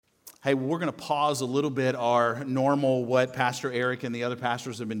Hey, we're going to pause a little bit our normal, what Pastor Eric and the other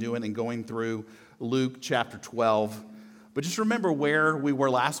pastors have been doing and going through Luke chapter 12. But just remember where we were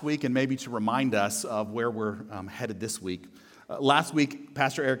last week and maybe to remind us of where we're headed this week. Last week,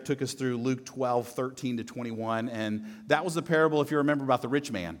 Pastor Eric took us through Luke 12, 13 to 21, and that was the parable, if you remember, about the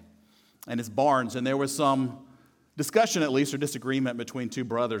rich man and his barns. And there was some discussion, at least, or disagreement between two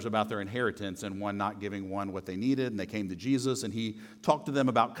brothers about their inheritance, and one not giving one what they needed. And they came to Jesus, and he talked to them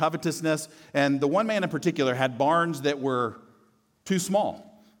about covetousness. And the one man in particular had barns that were too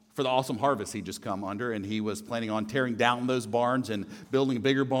small for the awesome harvest he'd just come under, and he was planning on tearing down those barns and building a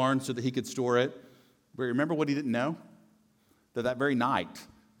bigger barn so that he could store it. But remember what he didn't know? That very night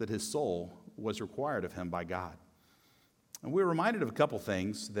that his soul was required of him by God. And we were reminded of a couple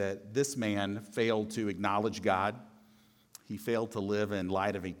things, that this man failed to acknowledge God. He failed to live in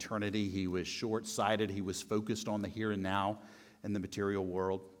light of eternity. He was short-sighted. He was focused on the here and now in the material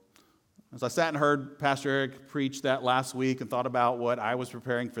world. As I sat and heard Pastor Eric preach that last week and thought about what I was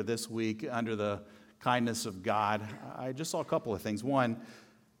preparing for this week under the kindness of God, I just saw a couple of things. One,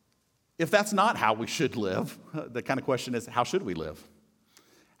 if that's not how we should live, the kind of question is, how should we live?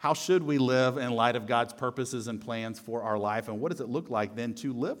 How should we live in light of God's purposes and plans for our life? And what does it look like then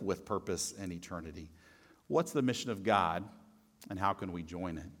to live with purpose in eternity? What's the mission of God, and how can we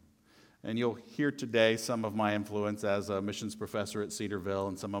join it? And you'll hear today some of my influence as a missions professor at Cedarville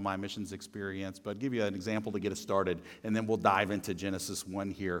and some of my missions experience, but I'll give you an example to get us started, and then we'll dive into Genesis 1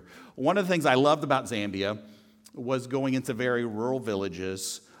 here. One of the things I loved about Zambia was going into very rural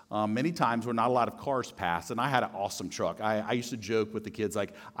villages, many times where not a lot of cars pass, and I had an awesome truck. I used to joke with the kids,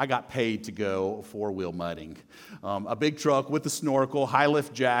 like, I got paid to go four-wheel mudding. A big truck with a snorkel,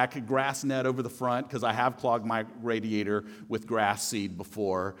 high-lift jack, grass net over the front, because I have clogged my radiator with grass seed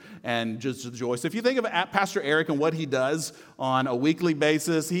before, and just the joy. So if you think of Pastor Eric and what he does on a weekly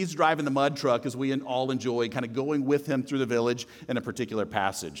basis, he's driving the mud truck as we all enjoy kind of going with him through the village in a particular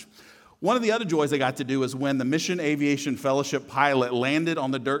passage. One of the other joys I got to do is when the Mission Aviation Fellowship pilot landed on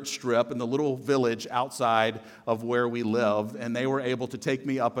the dirt strip in the little village outside of where we lived, and they were able to take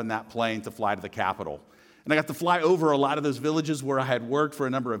me up in that plane to fly to the Capitol. And I got to fly over a lot of those villages where I had worked for a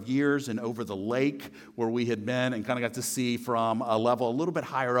number of years, and over the lake where we had been, and kind of got to see from a level a little bit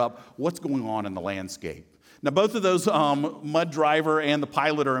higher up what's going on in the landscape. Now, both of those, mud driver and the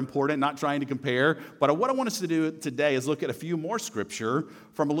pilot, are important, not trying to compare. But what I want us to do today is look at a few more scripture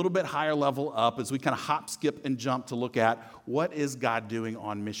from a little bit higher level up as we kind of hop, skip, and jump to look at what is God doing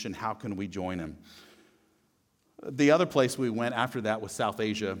on mission? How can we join him? The other place we went after that was South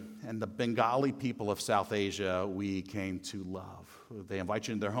Asia. And the Bengali people of South Asia we came to love. They invite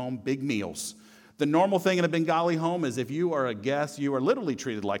you into their home, big meals. The normal thing in a Bengali home is if you are a guest, you are literally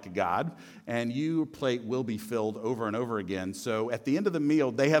treated like a god, and your plate will be filled over and over again. So at the end of the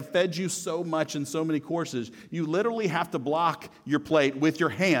meal, they have fed you so much in so many courses, you literally have to block your plate with your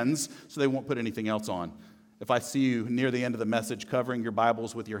hands so they won't put anything else on. If I see you near the end of the message covering your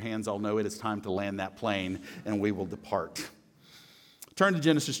Bibles with your hands, I'll know it is time to land that plane, and we will depart. Turn to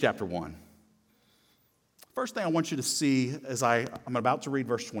Genesis chapter 1. First thing I want you to see as I'm about to read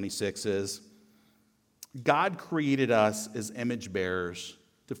verse 26 is, God created us as image bearers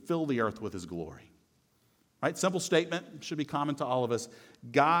to fill the earth with his glory. Right? Simple statement, should be common to all of us.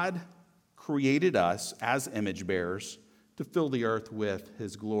 God created us as image bearers to fill the earth with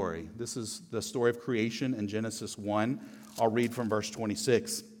his glory. This is the story of creation in Genesis 1. I'll read from verse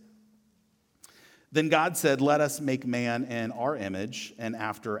 26. Then God said, "Let us make man in our image and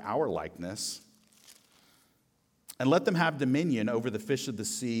after our likeness, and let them have dominion over the fish of the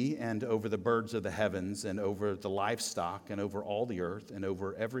sea and over the birds of the heavens and over the livestock and over all the earth and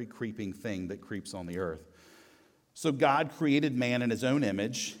over every creeping thing that creeps on the earth." So God created man in his own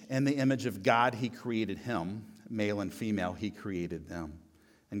image. In the image of God he created him. Male and female he created them.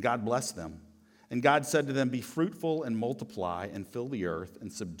 And God blessed them. And God said to them, "Be fruitful and multiply and fill the earth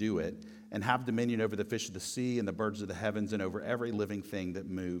and subdue it and have dominion over the fish of the sea and the birds of the heavens and over every living thing that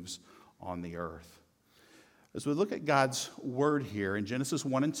moves on the earth." As we look at God's word here in Genesis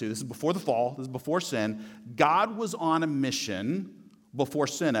 1 and 2, this is before the fall, this is before sin. God was on a mission before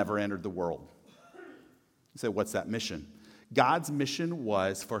sin ever entered the world. You say, what's that mission? God's mission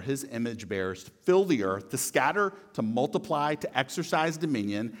was for his image bearers to fill the earth, to scatter, to multiply, to exercise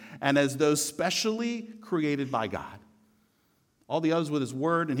dominion, and as those specially created by God. All the others with his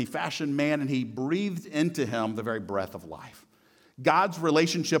word, and he fashioned man, and he breathed into him the very breath of life. God's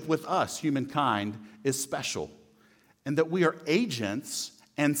relationship with us, humankind, is special, and that we are agents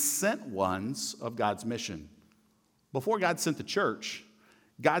and sent ones of God's mission. Before God sent the church,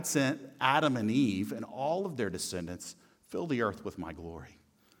 God sent Adam and Eve and all of their descendants, "Fill the earth with my glory."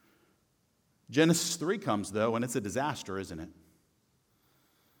 Genesis 3 comes, though, and it's a disaster, isn't it?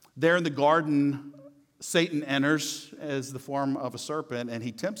 There in the garden, Satan enters as the form of a serpent, and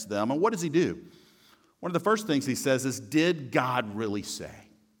he tempts them. And what does he do? One of the first things he says is, did God really say?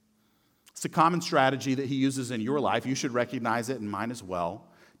 It's a common strategy that he uses in your life. You should recognize it, and mine as well,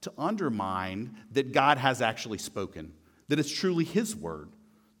 to undermine that God has actually spoken, that it's truly his word,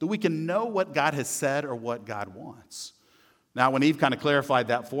 that we can know what God has said or what God wants. Now, when Eve kind of clarified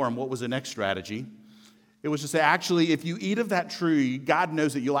that for him, what was the next strategy? It was to say, actually, if you eat of that tree, God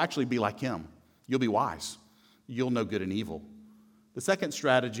knows that you'll actually be like him. You'll be wise. You'll know good and evil. The second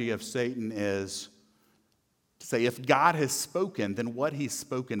strategy of Satan is to say, if God has spoken, then what he's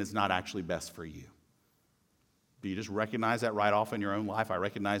spoken is not actually best for you. Do you just recognize that right off in your own life? I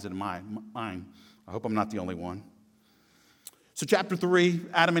recognize it in mine. I hope I'm not the only one. So chapter 3,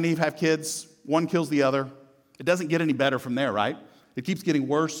 Adam and Eve have kids. One kills the other. It doesn't get any better from there, right? It keeps getting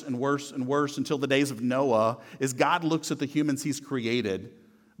worse and worse and worse until the days of Noah, as God looks at the humans he's created.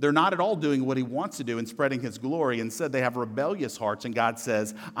 They're not at all doing what he wants to do in spreading his glory. Instead, they have rebellious hearts, and God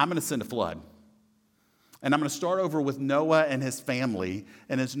says, I'm going to send a flood. And I'm going to start over with Noah and his family.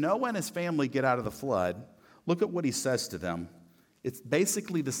 And as Noah and his family get out of the flood, look at what he says to them. It's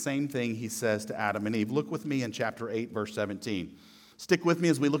basically the same thing he says to Adam and Eve. Look with me in chapter 8, verse 17. Stick with me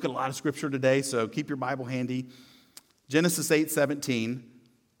as we look at a lot of scripture today, so keep your Bible handy. Genesis 8:17,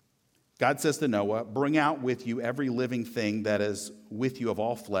 God says to Noah, bring out with you every living thing that is with you of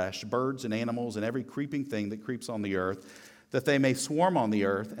all flesh, birds and animals and every creeping thing that creeps on the earth, that they may swarm on the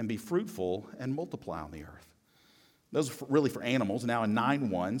earth and be fruitful and multiply on the earth. Those are really for animals. Now in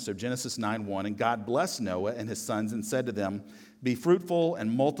 9:1, so Genesis 9:1, and God blessed Noah and his sons and said to them, be fruitful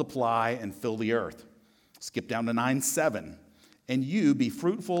and multiply and fill the earth. Skip down to 9:7, and you be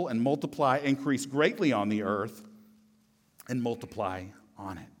fruitful and multiply, increase greatly on the earth and multiply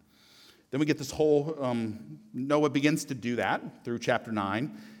on it. Then we get this whole, Noah begins to do that through chapter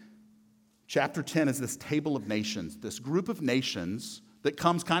 9. Chapter 10 is this table of nations, this group of nations that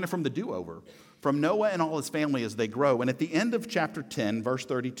comes kind of from the do-over, from Noah and all his family as they grow. And at the end of chapter 10, verse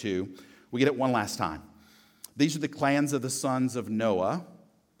 32, we get it one last time. These are the clans of the sons of Noah,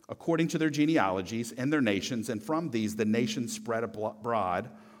 according to their genealogies and their nations, and from these the nations spread abroad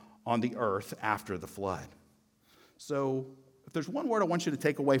on the earth after the flood. So if there's one word I want you to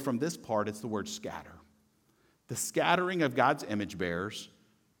take away from this part, it's the word scatter. The scattering of God's image bearers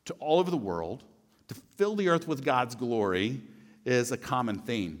to all over the world to fill the earth with God's glory is a common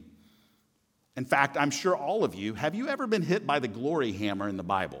theme. In fact, I'm sure all of you, have you ever been hit by the glory hammer in the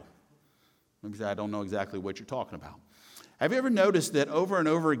Bible? Maybe I don't know exactly what you're talking about. Have you ever noticed that over and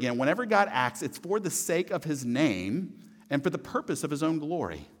over again, whenever God acts, it's for the sake of his name and for the purpose of his own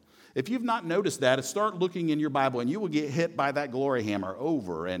glory? If you've not noticed that, start looking in your Bible and you will get hit by that glory hammer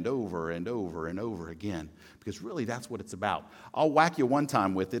over and over and over and over again, because really that's what it's about. I'll whack you one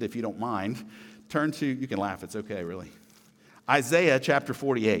time with it if you don't mind. Turn to, you can laugh, it's okay, really. Isaiah chapter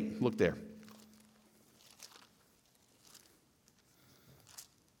 48, look there.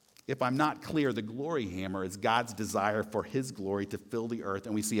 If I'm not clear, the glory hammer is God's desire for his glory to fill the earth,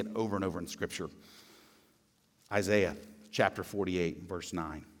 and we see it over and over in Scripture. Isaiah chapter 48, verse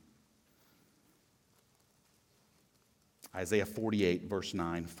 9. Isaiah 48, verse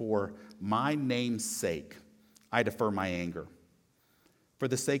 9. For my name's sake, I defer my anger. For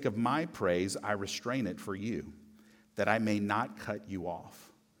the sake of my praise, I restrain it for you, that I may not cut you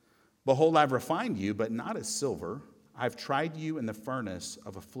off. Behold, I've refined you, but not as silver. I've tried you in the furnace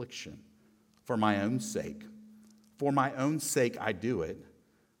of affliction for my own sake. For my own sake I do it.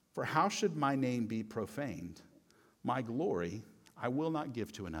 For how should my name be profaned? My glory I will not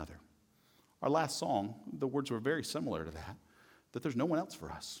give to another. Our last song, the words were very similar to that there's no one else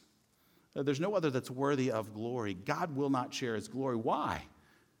for us. There's no other that's worthy of glory. God will not share his glory. Why?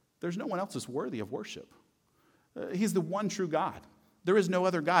 There's no one else that's worthy of worship. He's the one true God. There is no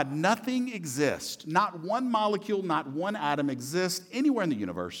other God. Nothing exists. Not one molecule, not one atom exists anywhere in the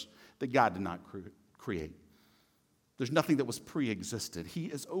universe that God did not create. There's nothing that was pre-existed. He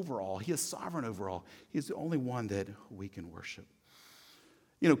is over all. He is sovereign over all. He is the only one that we can worship.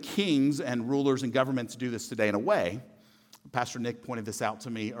 You know, kings and rulers and governments do this today in a way. Pastor Nick pointed this out to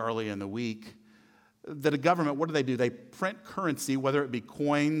me early in the week. That a government, what do? They print currency, whether it be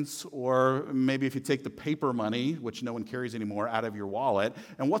coins or maybe if you take the paper money, which no one carries anymore, out of your wallet.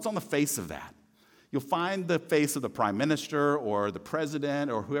 And what's on the face of that? You'll find the face of the prime minister or the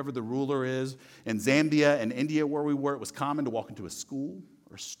president or whoever the ruler is. In Zambia and India where we were, it was common to walk into a school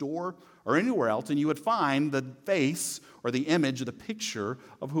or store or anywhere else, and you would find the face or the image or the picture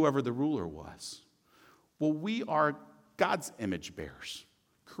of whoever the ruler was. Well, we are God's image bearers,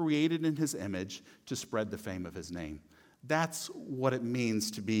 created in his image to spread the fame of his name. That's what it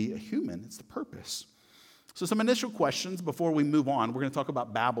means to be a human. It's the purpose. So some initial questions before we move on. We're going to talk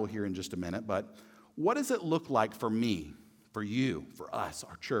about Babel here in just a minute, but what does it look like for me, for you, for us,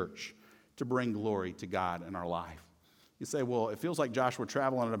 our church, to bring glory to God in our life? You say, well, it feels like, Josh, we're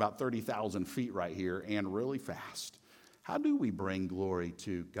traveling at about 30,000 feet right here and really fast. How do we bring glory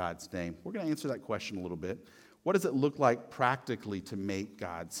to God's name? We're going to answer that question a little bit. What does it look like practically to make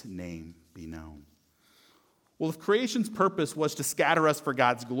God's name be known? Well, if creation's purpose was to scatter us for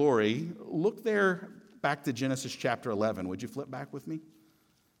God's glory, look there back to Genesis chapter 11. Would you flip back with me?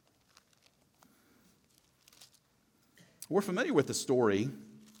 We're familiar with the story.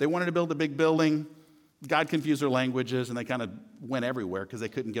 They wanted to build a big building. God confused their languages, and they kind of went everywhere because they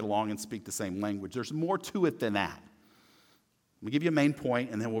couldn't get along and speak the same language. There's more to it than that. Let me give you a main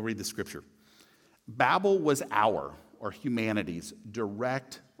point, and then we'll read the scripture. Babel was our, or humanity's,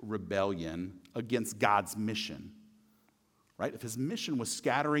 direct rebellion against God's mission. Right? If his mission was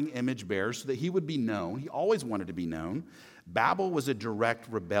scattering image bearers so that he would be known, he always wanted to be known, Babel was a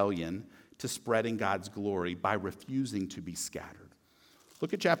direct rebellion to spreading God's glory by refusing to be scattered.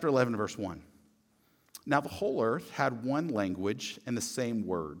 Look at chapter 11, verse 1. Now the whole earth had one language and the same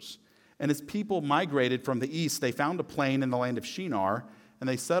words. And as people migrated from the east, they found a plain in the land of Shinar, and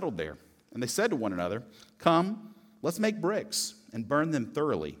they settled there. And they said to one another, "Come, let's make bricks and burn them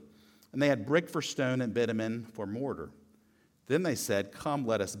thoroughly." And they had brick for stone and bitumen for mortar. Then they said, "Come,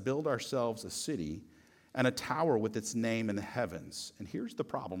 let us build ourselves a city and a tower with its name in the heavens." And here's the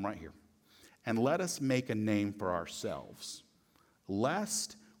problem right here. "And let us make a name for ourselves,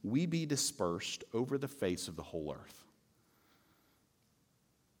 lest we be dispersed over the face of the whole earth."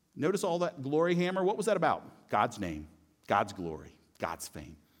 Notice all that glory hammer. What was that about? God's name, God's glory, God's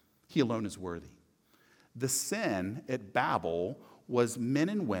fame. He alone is worthy. The sin at Babel was men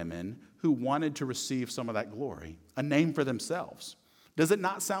and women who wanted to receive some of that glory, a name for themselves. Does it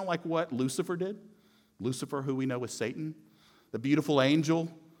not sound like what Lucifer did? Lucifer, who we know as Satan, the beautiful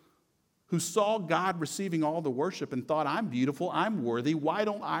angel who saw God receiving all the worship and thought, "I'm beautiful, I'm worthy, why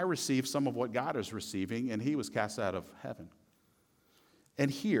don't I receive some of what God is receiving?" And he was cast out of heaven. And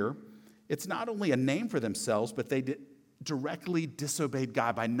here, it's not only a name for themselves, but they directly disobeyed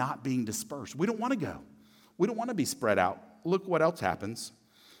God by not being dispersed. We don't want to go. We don't want to be spread out. Look what else happens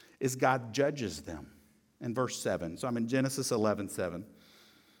is God judges them in verse 7. So I'm in Genesis 11:7.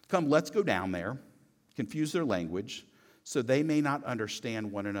 "Come, let's go down there, confuse their language, so they may not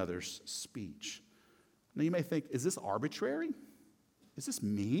understand one another's speech." Now you may think, is this arbitrary? Is this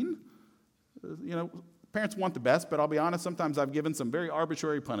mean? Parents want the best, but I'll be honest, sometimes I've given some very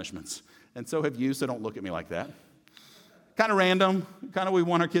arbitrary punishments. And so have you, so don't look at me like that. Kind of random. Kind of we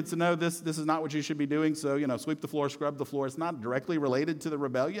want our kids to know this is not what you should be doing. So, sweep the floor, scrub the floor. It's not directly related to the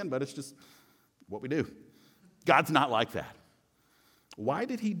rebellion, but it's just what we do. God's not like that. Why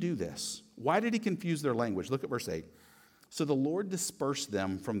did he do this? Why did he confuse their language? Look at verse 8. "So the Lord dispersed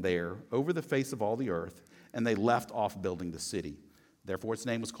them from there over the face of all the earth, and they left off building the city. Therefore its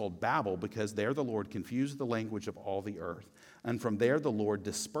name was called Babel, because there the Lord confused the language of all the earth. And from there the Lord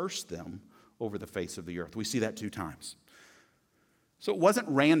dispersed them over the face of the earth." We see that 2 times. So it wasn't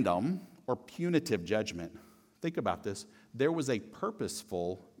random or punitive judgment. Think about this. There was a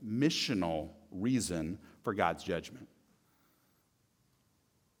purposeful, missional reason for God's judgment.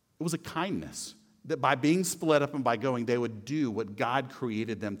 It was a kindness that by being split up and by going, they would do what God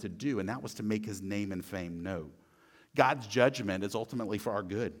created them to do, and that was to make his name and fame known. God's judgment is ultimately for our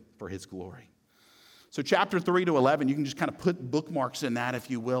good, for his glory. So chapter 3 to 11, you can just kind of put bookmarks in that,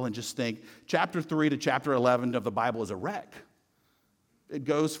 if you will, and just think chapter 3 to chapter 11 of the Bible is a wreck. It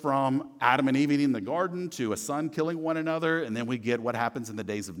goes from Adam and Eve eating in the garden to a son killing one another, and then we get what happens in the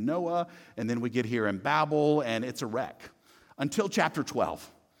days of Noah, and then we get here in Babel, and it's a wreck. Until chapter 12.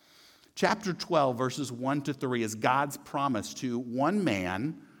 Chapter 12, verses 1 to 3, is God's promise to one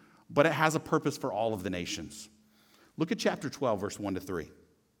man, but it has a purpose for all of the nations. Look at chapter 12, verse 1 to 3. It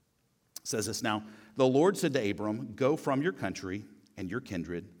says this, "Now the Lord said to Abram, 'Go from your country and your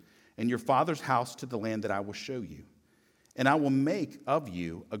kindred and your father's house to the land that I will show you. And I will make of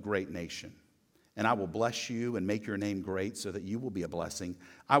you a great nation. And I will bless you and make your name great so that you will be a blessing.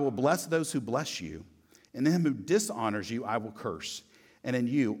 I will bless those who bless you, and him who dishonors you I will curse. And in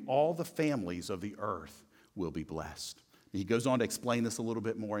you all the families of the earth will be blessed.'" He goes on to explain this a little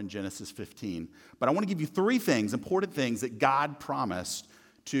bit more in Genesis 15. But I want to give you 3 things, important things that God promised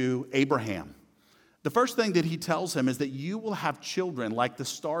to Abraham. The first thing that he tells him is that you will have children like the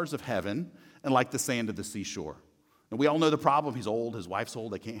stars of heaven and like the sand of the seashore. And we all know the problem. He's old, his wife's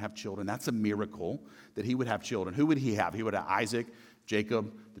old, they can't have children. That's a miracle that he would have children. Who would he have? He would have Isaac,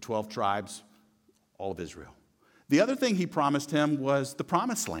 Jacob, the 12 tribes, all of Israel. The other thing he promised him was the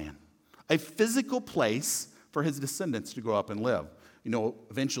promised land, a physical place for his descendants to grow up and live.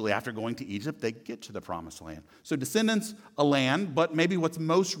 Eventually after going to Egypt, they get to the promised land. So descendants, a land, but maybe what's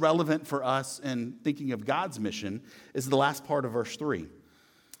most relevant for us in thinking of God's mission is the last part of verse 3.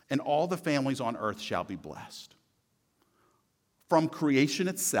 And all the families on earth shall be blessed. From creation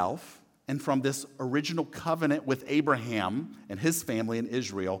itself and from this original covenant with Abraham and his family in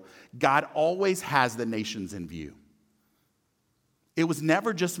Israel, God always has the nations in view. It was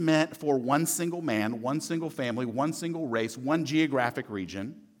never just meant for one single man, one single family, one single race, one geographic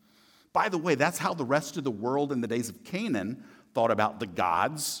region. By the way, that's how the rest of the world in the days of Canaan thought about the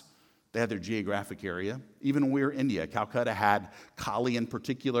gods. They had their geographic area. Even when we were in India, Calcutta had Kali in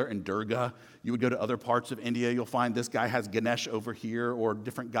particular and Durga. You would go to other parts of India, you'll find this guy has Ganesh over here or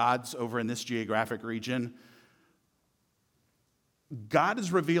different gods over in this geographic region. God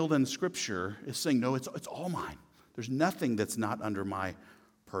is revealed in Scripture is saying, no, it's all mine. There's nothing that's not under my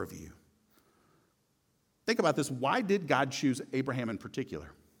purview. Think about this. Why did God choose Abraham in particular?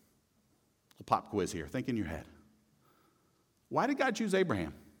 A pop quiz here. Think in your head. Why did God choose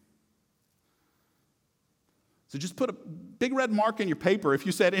Abraham? So just put a big red mark in your paper if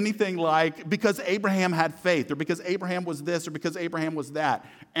you said anything like, because Abraham had faith, or because Abraham was this, or because Abraham was that.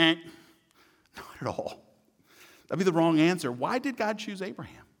 And not at all. That'd be the wrong answer. Why did God choose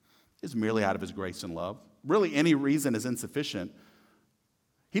Abraham? It's merely out of his grace and love. Really, any reason is insufficient.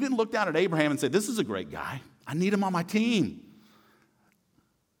 He didn't look down at Abraham and say, this is a great guy. I need him on my team.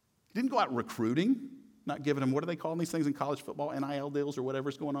 He didn't go out recruiting, not giving him, what do they call these things in college football, NIL deals or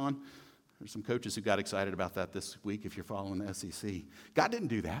whatever's going on. There's some coaches who got excited about that this week if you're following the SEC. God didn't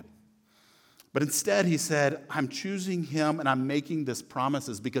do that. But instead, he said, I'm choosing him and I'm making this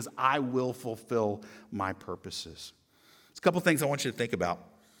promises because I will fulfill my purposes. There's a couple things I want you to think about.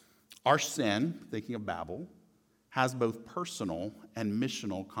 Our sin, thinking of Babel, has both personal and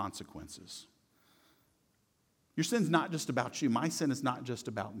missional consequences. Your sin's not just about you. My sin is not just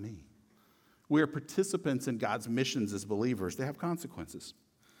about me. We are participants in God's missions as believers. They have consequences.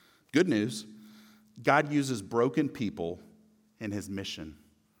 Good news, God uses broken people in his mission,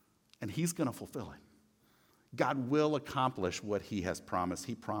 and he's going to fulfill it. God will accomplish what he has promised.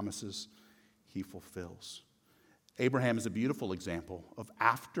 He promises, he fulfills. Abraham is a beautiful example of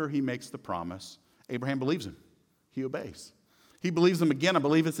after he makes the promise, Abraham believes him. He obeys. He believes him again. I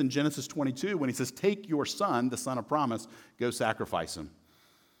believe it's in Genesis 22 when he says, take your son, the son of promise, go sacrifice him.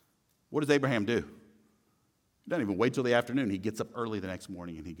 What does Abraham do? He doesn't even wait till the afternoon. He gets up early the next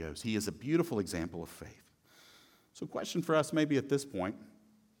morning and he goes. He is a beautiful example of faith. So question for us maybe at this point,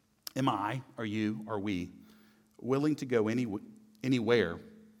 are we willing to go anywhere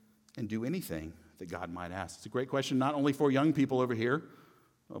and do anything that God might ask? It's a great question, not only for young people over here,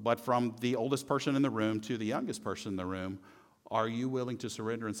 but from the oldest person in the room to the youngest person in the room. Are you willing to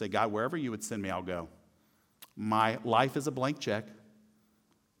surrender and say, God, wherever you would send me, I'll go. My life is a blank check.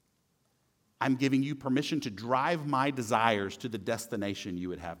 I'm giving you permission to drive my desires to the destination you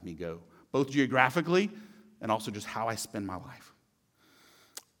would have me go, both geographically and also just how I spend my life.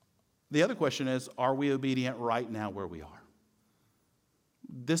 The other question is, are we obedient right now where we are?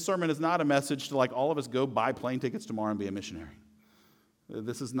 This sermon is not a message to all of us go buy plane tickets tomorrow and be a missionary.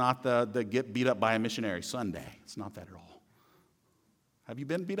 This is not the get beat up by a missionary Sunday. It's not that at all. Have you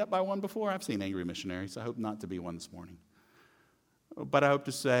been beat up by one before? I've seen angry missionaries. I hope not to be one this morning. But I hope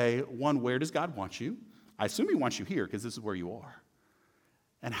to say, one, where does God want you? I assume he wants you here because this is where you are.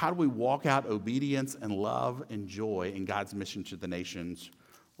 And how do we walk out obedience and love and joy in God's mission to the nations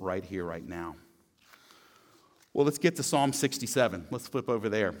right here, right now? Well, let's get to Psalm 67. Let's flip over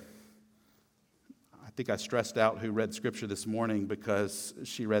there. I think I stressed out who read Scripture this morning because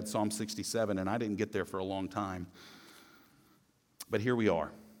she read Psalm 67, and I didn't get there for a long time. But here we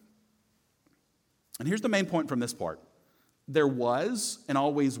are. And here's the main point from this part. There was and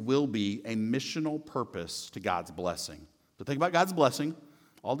always will be a missional purpose to God's blessing. So think about God's blessing,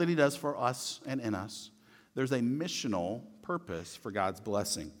 all that he does for us and in us. There's a missional purpose for God's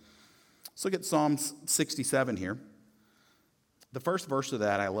blessing. Let's look at Psalm 67 here. The first verse of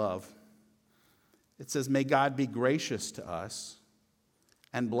that I love. It says, may God be gracious to us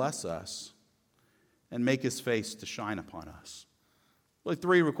and bless us and make his face to shine upon us. Really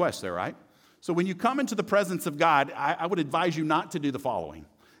 3 requests there, right? So when you come into the presence of God, I would advise you not to do the following.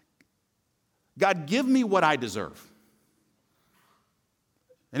 God, give me what I deserve.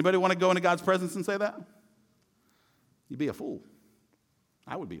 Anybody want to go into God's presence and say that? You'd be a fool.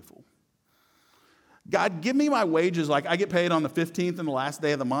 I would be a fool. God, give me my wages. Like I get paid on the 15th and the last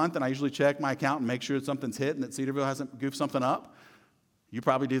day of the month, and I usually check my account and make sure that something's hit and that Cedarville hasn't goofed something up. You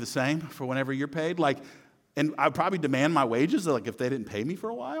probably do the same for whenever you're paid. And I probably demand my wages, if they didn't pay me for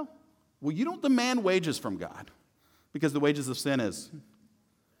a while. Well, you don't demand wages from God because the wages of sin is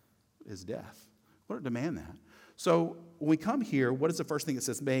death. We don't demand that. So when we come here, what is the first thing it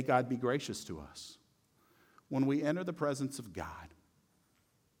says? May God be gracious to us. When we enter the presence of God,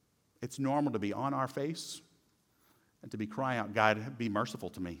 it's normal to be on our face and to be crying out, God, be merciful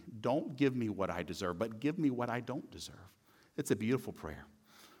to me. Don't give me what I deserve, but give me what I don't deserve. It's a beautiful prayer.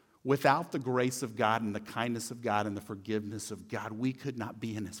 Without the grace of God and the kindness of God and the forgiveness of God, we could not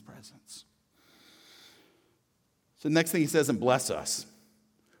be in his presence. So the next thing he says, and bless us.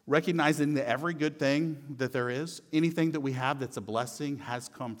 Recognizing that every good thing that there is, anything that we have that's a blessing, has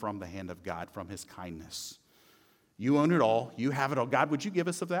come from the hand of God, from his kindness. You own it all. You have it all. God, would you give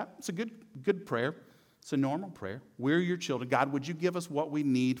us of that? It's a good prayer. It's a normal prayer. We're your children. God, would you give us what we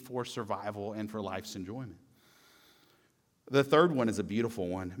need for survival and for life's enjoyment? The third one is a beautiful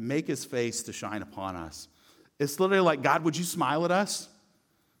one. Make his face to shine upon us. It's literally like, God, would you smile at us?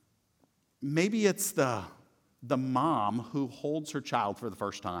 Maybe it's the mom who holds her child for the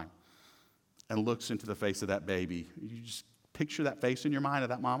first time and looks into the face of that baby. You just picture that face in your mind of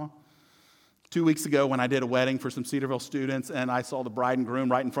that mama. 2 weeks ago when I did a wedding for some Cedarville students, and I saw the bride and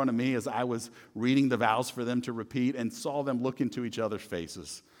groom right in front of me as I was reading the vows for them to repeat and saw them look into each other's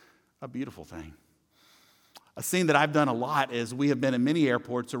faces. A beautiful thing. A scene that I've done a lot is we have been in many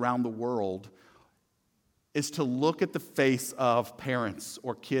airports around the world is to look at the face of parents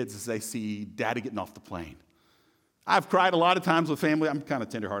or kids as they see daddy getting off the plane. I've cried a lot of times with family. I'm kind of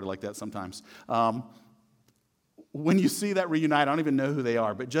tenderhearted like that sometimes. When you see that reunite, I don't even know who they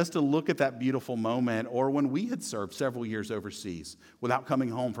are, but just to look at that beautiful moment, or when we had served several years overseas without coming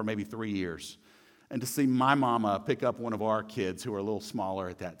home for maybe 3 years, and to see my mama pick up one of our kids who were a little smaller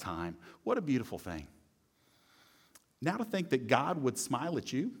at that time, what a beautiful thing. Now to think that God would smile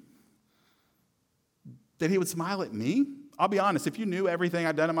at you, that he would smile at me. I'll be honest, if you knew everything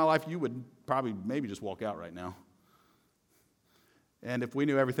I'd done in my life, you would probably maybe just walk out right now. And if we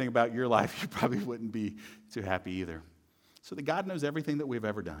knew everything about your life, you probably wouldn't be too happy either. So that God knows everything that we've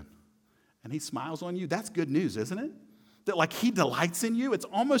ever done. And he smiles on you. That's good news, isn't it? That he delights in you. It's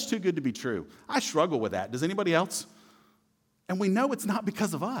almost too good to be true. I struggle with that. Does anybody else? And we know it's not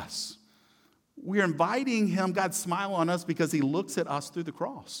because of us. We're inviting him, God, smile on us because he looks at us through the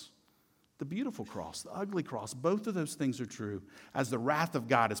cross. The beautiful cross, the ugly cross, both of those things are true as the wrath of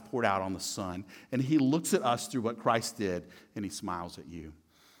God is poured out on the Son. And he looks at us through what Christ did, and he smiles at you.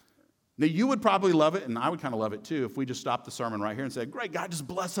 Now, you would probably love it, and I would kind of love it too, if we just stopped the sermon right here and said, great, God, just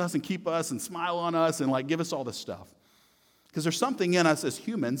bless us and keep us and smile on us and give us all this stuff. Because there's something in us as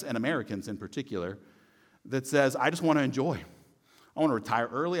humans, and Americans in particular, that says, I just want to enjoy. I want to retire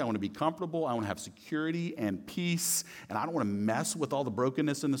early. I want to be comfortable. I want to have security and peace. And I don't want to mess with all the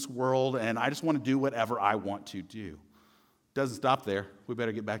brokenness in this world. And I just want to do whatever I want to do. Doesn't stop there. We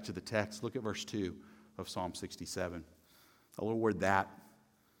better get back to the text. Look at verse 2 of Psalm 67. A little word that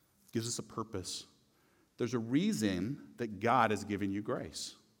gives us a purpose. There's a reason that God has given you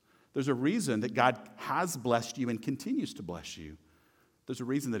grace. There's a reason that God has blessed you and continues to bless you. There's a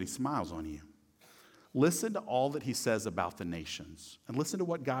reason that he smiles on you. Listen to all that he says about the nations, and listen to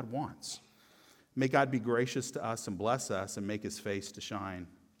what God wants. May God be gracious to us and bless us and make his face to shine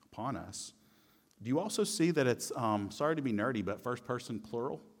upon us. Do you also see that it's, sorry to be nerdy, but first person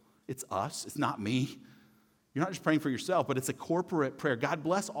plural? It's us. It's not me. You're not just praying for yourself, but it's a corporate prayer. God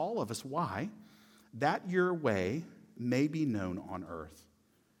bless all of us. Why? That your way may be known on earth,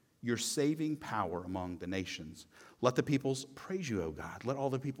 your saving power among the nations. Let the peoples praise you, O God. Let all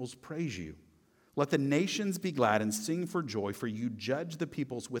the peoples praise you. Let the nations be glad and sing for joy, for you judge the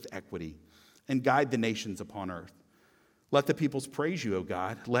peoples with equity and guide the nations upon earth. Let the peoples praise you, O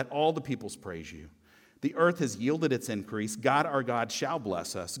God. Let all the peoples praise you. The earth has yielded its increase. God, our God, shall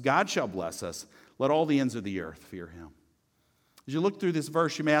bless us. God shall bless us. Let all the ends of the earth fear him. As you look through this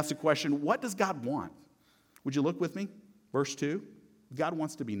verse, you may ask the question, what does God want? Would you look with me? Verse 2, God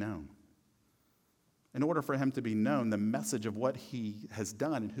wants to be known. In order for him to be known, the message of what he has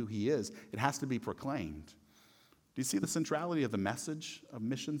done and who he is, it has to be proclaimed. Do you see the centrality of the message of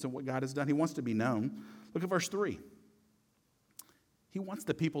missions and what God has done? He wants to be known. Look at verse 3. He wants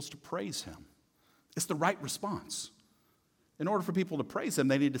the peoples to praise him. It's the right response. In order for people to praise him,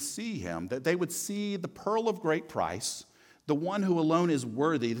 they need to see him, that they would see the pearl of great price, the one who alone is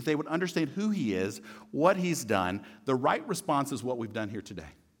worthy, that they would understand who he is, what he's done. The right response is what we've done here today.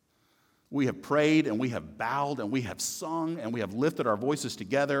 We have prayed and we have bowed and we have sung and we have lifted our voices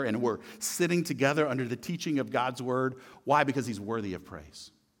together and we're sitting together under the teaching of God's word. Why? Because he's worthy of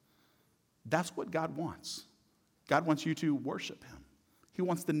praise. That's what God wants. God wants you to worship him. He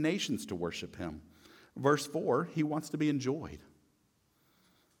wants the nations to worship him. Verse 4, he wants to be enjoyed.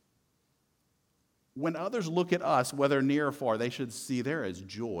 When others look at us, whether near or far, they should see there is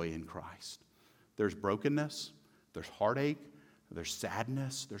joy in Christ. There's brokenness, there's heartache, there's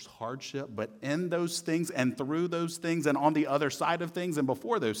sadness, there's hardship, but in those things and through those things and on the other side of things and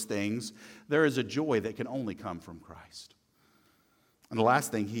before those things, there is a joy that can only come from Christ. And the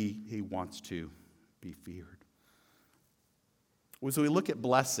last thing, he wants to be feared. As we look at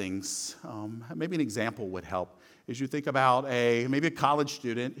blessings, maybe an example would help. As you think about maybe a college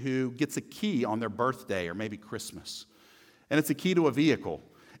student who gets a key on their birthday or maybe Christmas, and it's a key to a vehicle.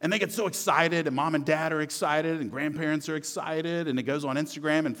 And they get so excited, and mom and dad are excited, and grandparents are excited, and it goes on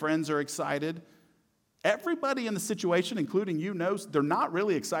Instagram, and friends are excited. Everybody in the situation, including you, knows they're not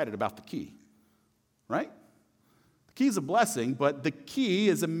really excited about the key, right? The key is a blessing, but the key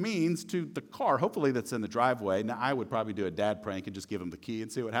is a means to the car, hopefully that's in the driveway. Now, I would probably do a dad prank and just give him the key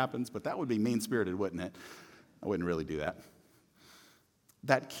and see what happens, but that would be mean-spirited, wouldn't it? I wouldn't really do that.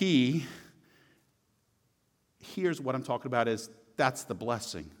 That key, here's what I'm talking about is that's the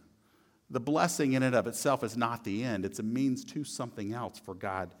blessing. The blessing in and of itself is not the end. It's a means to something else for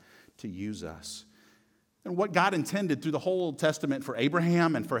God to use us. And what God intended through the whole Old Testament for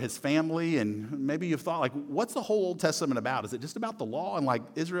Abraham and for his family, and maybe you've thought, like, what's the whole Old Testament about? Is it just about the law and like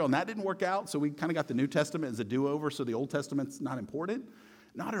Israel, and that didn't work out, so we kind of got the New Testament as a do-over, so the Old Testament's not important?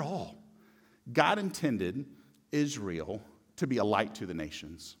 Not at all. God intended Israel to be a light to the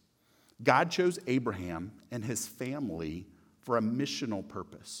nations. God chose Abraham and his family for a missional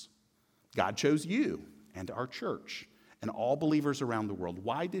purpose. God chose you and our church and all believers around the world.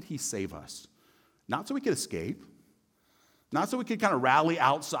 Why did he save us? Not so we could escape, not so we could kind of rally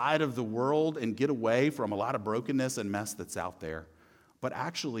outside of the world and get away from a lot of brokenness and mess that's out there, but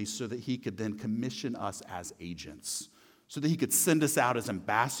actually so that he could then commission us as agents, so that he could send us out as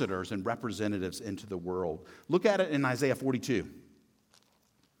ambassadors and representatives into the world. Look at it in Isaiah 42.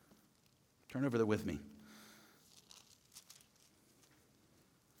 Turn over there with me.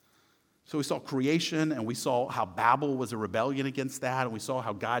 So we saw creation, and we saw how Babel was a rebellion against that, and we saw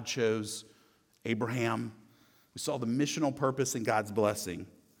how God chose Abraham. We saw the missional purpose and God's blessing.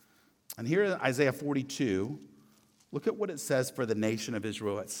 And here in Isaiah 42, look at what it says for the nation of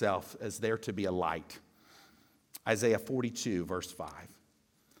Israel itself as there to be a light. Isaiah 42, verse 5.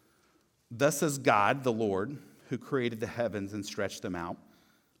 Thus says God, the Lord, who created the heavens and stretched them out,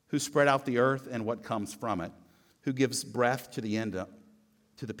 who spread out the earth and what comes from it, who gives breath to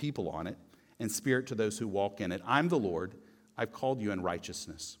the people on it, and spirit to those who walk in it. I'm the Lord. I've called you in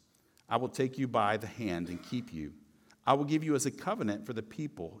righteousness. I will take you by the hand and keep you. I will give you as a covenant for the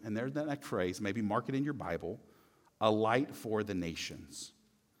people. And there's that next phrase, maybe mark it in your Bible, a light for the nations,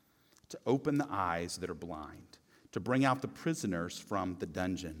 to open the eyes that are blind, to bring out the prisoners from the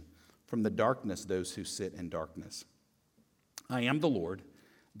dungeon, from the darkness those who sit in darkness. I am the Lord.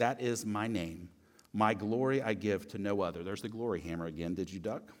 That is my name. My glory I give to no other. There's the glory hammer again. Did you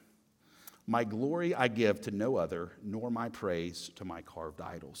duck? My glory I give to no other, nor my praise to my carved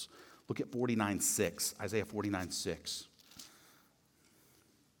idols. Look at 49:6, Isaiah 49:6.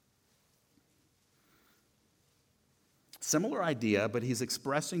 Similar idea, but he's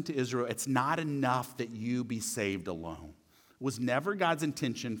expressing to Israel, it's not enough that you be saved alone. It was never God's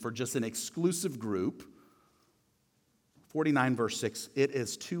intention for just an exclusive group. 49 verse 6, it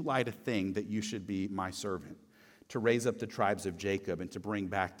is too light a thing that you should be my servant, to raise up the tribes of Jacob and to bring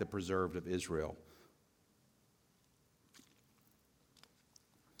back the preserved of Israel.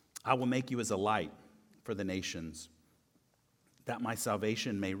 I will make you as a light for the nations, that my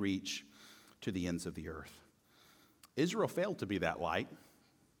salvation may reach to the ends of the earth. Israel failed to be that light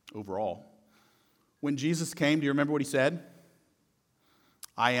overall. When Jesus came, do you remember what he said?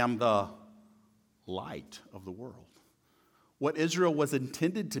 I am the light of the world. What Israel was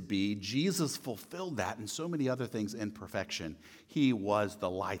intended to be, Jesus fulfilled that and so many other things in perfection. He was the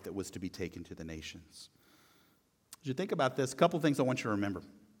light that was to be taken to the nations. As you think about this, a couple things I want you to remember.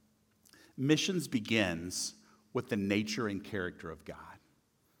 Missions begins with the nature and character of God.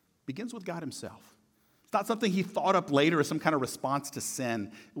 Begins with God himself. It's not something he thought up later as some kind of response to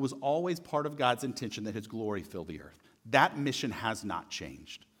sin. It was always part of God's intention that his glory fill the earth. That mission has not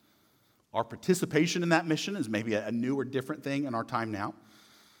changed. Our participation in that mission is maybe a new or different thing in our time now.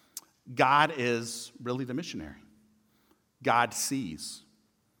 God is really the missionary. God sees.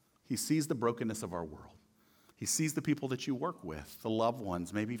 He sees the brokenness of our world. He sees the people that you work with, the loved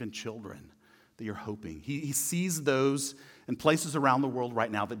ones, maybe even children that you're hoping. He sees those in places around the world right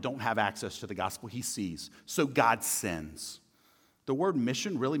now that don't have access to the gospel. He sees. So God sends. The word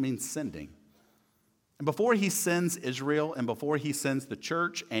mission really means sending. And before he sends Israel and before he sends the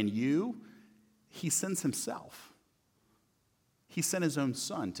church and you, he sends himself. He sent his own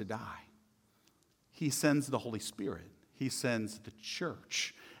son to die. He sends the Holy Spirit. He sends the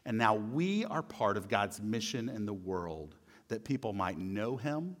church. And now we are part of God's mission in the world that people might know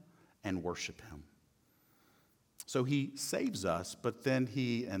him and worship him. So he saves us, but then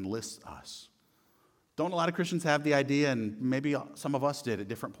he enlists us. Don't a lot of Christians have the idea, and maybe some of us did at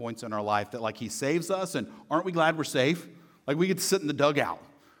different points in our life, that like he saves us, and aren't we glad we're safe? Like we get to sit in the dugout,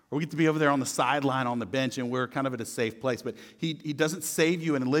 or we get to be over there on the sideline on the bench, and we're kind of at a safe place. But he doesn't save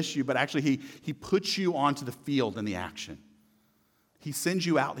you and enlist you, but actually he puts you onto the field in the action. He sends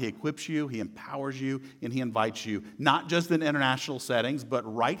you out, he equips you, he empowers you, and he invites you, not just in international settings, but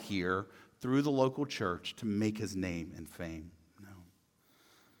right here through the local church to make his name and fame known.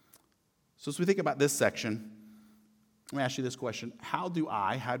 So as we think about this section, let me ask you this question. How do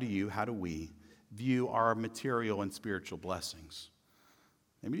we view our material and spiritual blessings?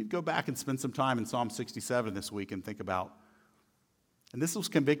 Maybe you'd go back and spend some time in Psalm 67 this week and think about, and this was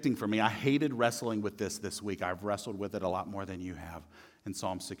convicting for me. I hated wrestling with this week. I've wrestled with it a lot more than you have in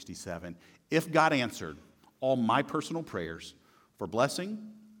Psalm 67. If God answered all my personal prayers for blessing,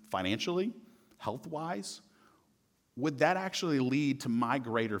 financially, health-wise, would that actually lead to my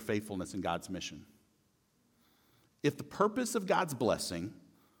greater faithfulness in God's mission? If the purpose of God's blessing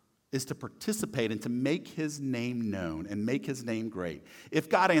is to participate and to make his name known and make his name great, if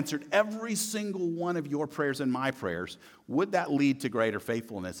God answered every single one of your prayers and my prayers, would that lead to greater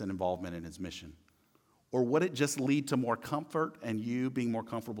faithfulness and involvement in his mission? Or would it just lead to more comfort and you being more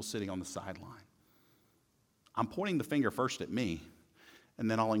comfortable sitting on the sideline? I'm pointing the finger first at me, and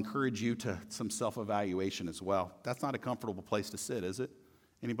then I'll encourage you to some self-evaluation as well. That's not a comfortable place to sit, is it?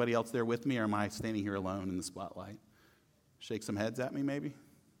 Anybody else there with me, or am I standing here alone in the spotlight? Shake some heads at me, maybe.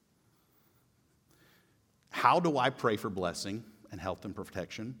 How do I pray for blessing and health and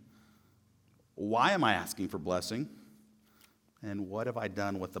protection? Why am I asking for blessing? And what have I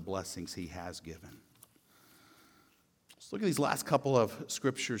done with the blessings he has given? Let's look at these last couple of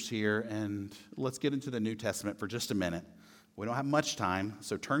scriptures here, and let's get into the New Testament for just a minute. We don't have much time,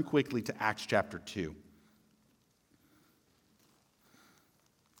 so turn quickly to Acts chapter 2.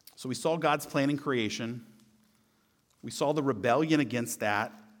 So we saw God's plan in creation. We saw the rebellion against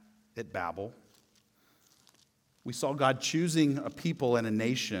that at Babel. We saw God choosing a people and a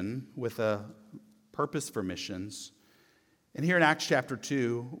nation with a purpose for missions. And here in Acts chapter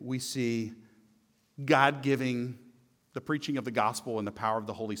 2, we see God giving the preaching of the gospel and the power of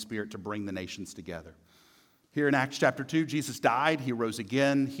the Holy Spirit to bring the nations together. Here in Acts chapter 2, Jesus died, he rose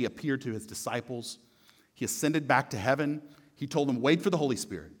again, he appeared to his disciples, he ascended back to heaven, he told them, wait for the Holy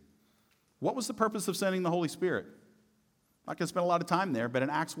Spirit. What was the purpose of sending the Holy Spirit? I'm not going to spend a lot of time there, but in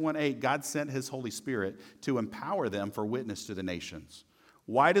Acts 1:8, God sent his Holy Spirit to empower them for witness to the nations.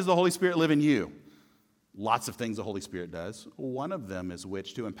 Why does the Holy Spirit live in you? Lots of things the Holy Spirit does. One of them is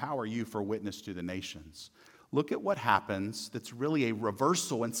which to empower you for witness to the nations. Look at what happens that's really a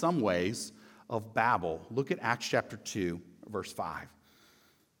reversal in some ways of Babel. Look at Acts chapter 2, verse 5.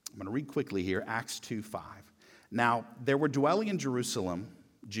 I'm going to read quickly here, Acts 2:5. Now, there were dwelling in Jerusalem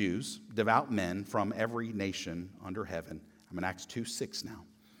Jews, devout men from every nation under heaven. I'm in Acts 2:6 now.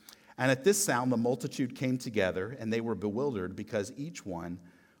 And at this sound, the multitude came together, and they were bewildered because each one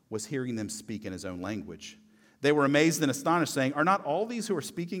was hearing them speak in his own language. They were amazed and astonished, saying, are not all these who are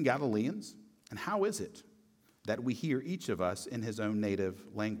speaking Galileans? And how is it that we hear each of us in his own native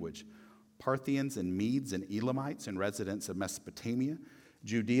language? Parthians and Medes and Elamites and residents of Mesopotamia,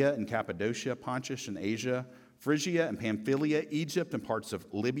 Judea and Cappadocia, Pontus and Asia, Phrygia and Pamphylia, Egypt and parts of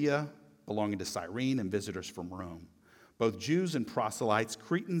Libya belonging to Cyrene, and visitors from Rome. Both Jews and proselytes,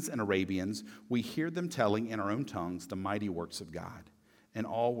 Cretans and Arabians, we hear them telling in our own tongues the mighty works of God. And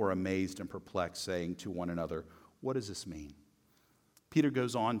all were amazed and perplexed, saying to one another, what does this mean? Peter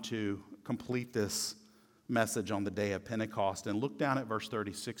goes on to complete this message on the day of Pentecost, and look down at verse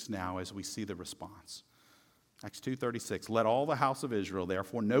 36 now as we see the response. Acts 2:36, let all the house of Israel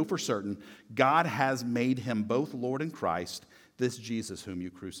therefore know for certain God has made him both Lord and Christ, this Jesus whom you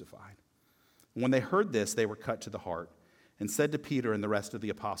crucified. When they heard this, they were cut to the heart and said to Peter and the rest of the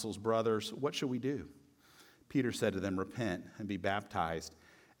apostles, brothers, what shall we do? Peter said to them, repent and be baptized,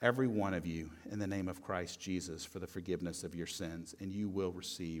 every one of you, in the name of Christ Jesus for the forgiveness of your sins, and you will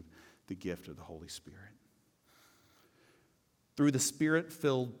receive the gift of the Holy Spirit. Through the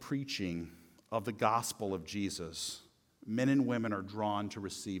Spirit-filled preaching of the gospel of Jesus, men and women are drawn to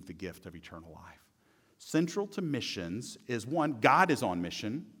receive the gift of eternal life. Central to missions is one, God is on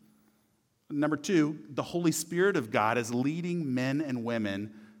mission. Number two, the Holy Spirit of God is leading men and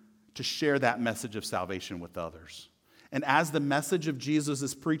women to share that message of salvation with others. And as the message of Jesus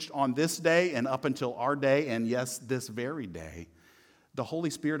is preached on this day and up until our day, and yes, this very day, the Holy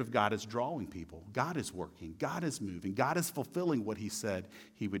Spirit of God is drawing people. God is working. God is moving. God is fulfilling what he said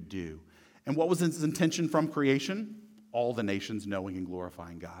he would do. And what was his intention from creation? All the nations knowing and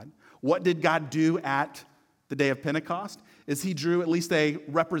glorifying God. What did God do at the day of Pentecost? Is he drew at least a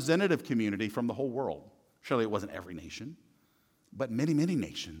representative community from the whole world. Surely it wasn't every nation, but many, many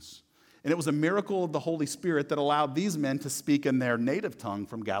nations. And it was a miracle of the Holy Spirit that allowed these men to speak in their native tongue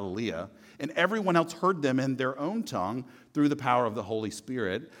from Galilee, and everyone else heard them in their own tongue through the power of the Holy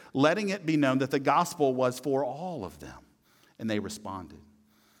Spirit, letting it be known that the gospel was for all of them. And they responded.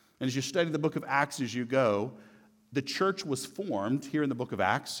 And as you study the book of Acts as you go, the church was formed here in the book of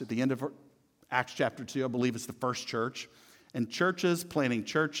Acts. At the end of Acts chapter 2, I believe it's the first church. And churches, planting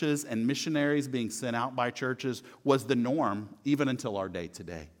churches, and missionaries being sent out by churches was the norm even until our day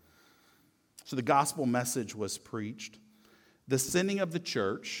today. So the gospel message was preached. The sending of the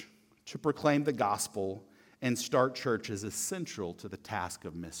church to proclaim the gospel and start churches is central to the task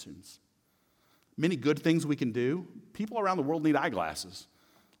of missions. Many good things we can do. People around the world need eyeglasses.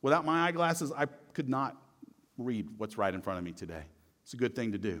 Without my eyeglasses, I could not read what's right in front of me today. It's a good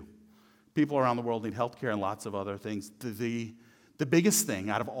thing to do. People around the world need health care and lots of other things. The biggest thing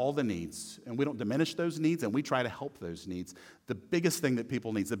out of all the needs, and we don't diminish those needs, and we try to help those needs, the biggest thing that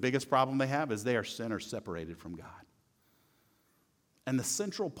people need, the biggest problem they have is they are sinners separated from God. And the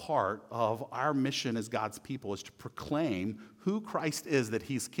central part of our mission as God's people is to proclaim who Christ is, that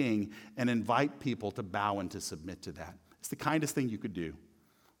he's king, and invite people to bow and to submit to that. It's the kindest thing you could do.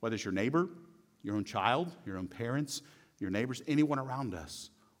 Whether it's your neighbor, your own child, your own parents, your neighbors, anyone around us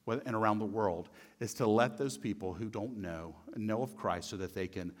and around the world, is to let those people who don't know of Christ so that they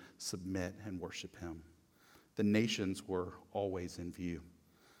can submit and worship him. The nations were always in view.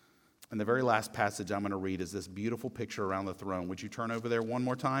 And the very last passage I'm going to read is this beautiful picture around the throne. Would you turn over there one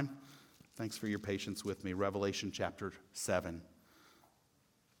more time? Thanks for your patience with me. Revelation chapter 7.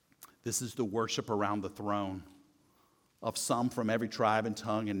 This is the worship around the throne of some from every tribe and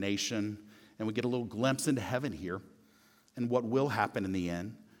tongue and nation. And we get a little glimpse into heaven here and what will happen in the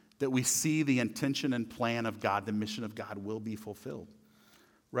end, that we see the intention and plan of God, the mission of God will be fulfilled.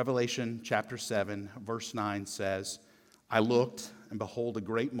 Revelation chapter 7, verse 9 says, I looked, and behold, a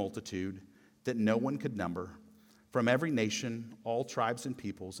great multitude that no one could number, from every nation, all tribes and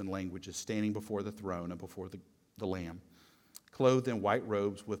peoples and languages, standing before the throne and before the Lamb, clothed in white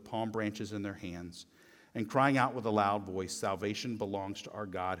robes with palm branches in their hands, and crying out with a loud voice, salvation belongs to our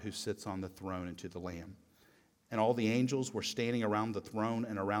God who sits on the throne and to the Lamb. And all the angels were standing around the throne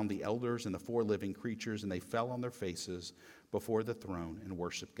and around the elders and the four living creatures, and they fell on their faces before the throne and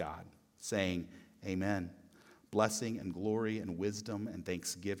worshiped God, saying, Amen. Blessing and glory and wisdom and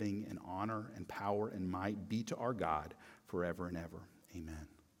thanksgiving and honor and power and might be to our God forever and ever. Amen.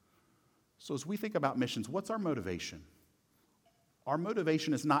 So as we think about missions, what's our motivation? Our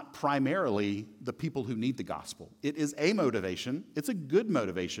motivation is not primarily the people who need the gospel. It is a motivation. It's a good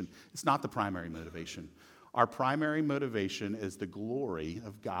motivation. It's not the primary motivation. Our primary motivation is the glory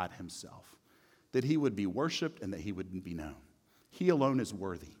of God himself, that he would be worshiped and that he would be known. He alone is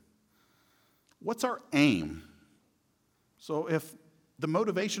worthy. What's our aim? So if the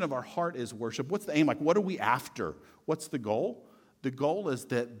motivation of our heart is worship, what's the aim? Like, what are we after? What's the goal? The goal is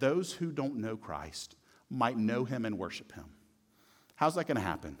that those who don't know Christ might know him and worship him. How's that going to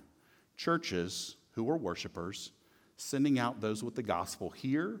happen? Churches who are worshipers sending out those with the gospel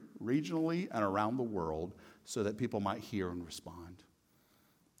here, regionally, and around the world so that people might hear and respond.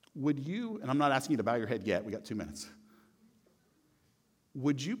 Would you, and I'm not asking you to bow your head yet, we got 2 minutes.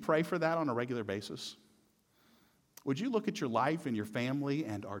 Would you pray for that on a regular basis? Would you look at your life and your family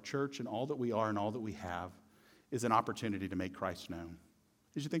and our church and all that we are and all that we have is an opportunity to make Christ known?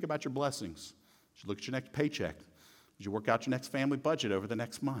 As you think about your blessings, as you look at your next paycheck, as you work out your next family budget over the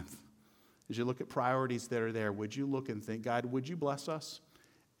next month, as you look at priorities that are there, would you look and think, God, would you bless us?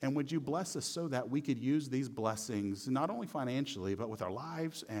 And would you bless us so that we could use these blessings, not only financially, but with our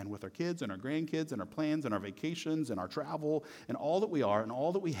lives and with our kids and our grandkids and our plans and our vacations and our travel and all that we are and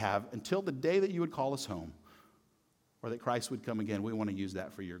all that we have until the day that you would call us home or that Christ would come again. We want to use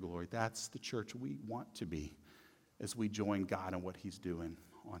that for your glory. That's the church we want to be as we join God in what he's doing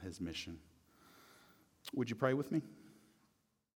on his mission. Would you pray with me?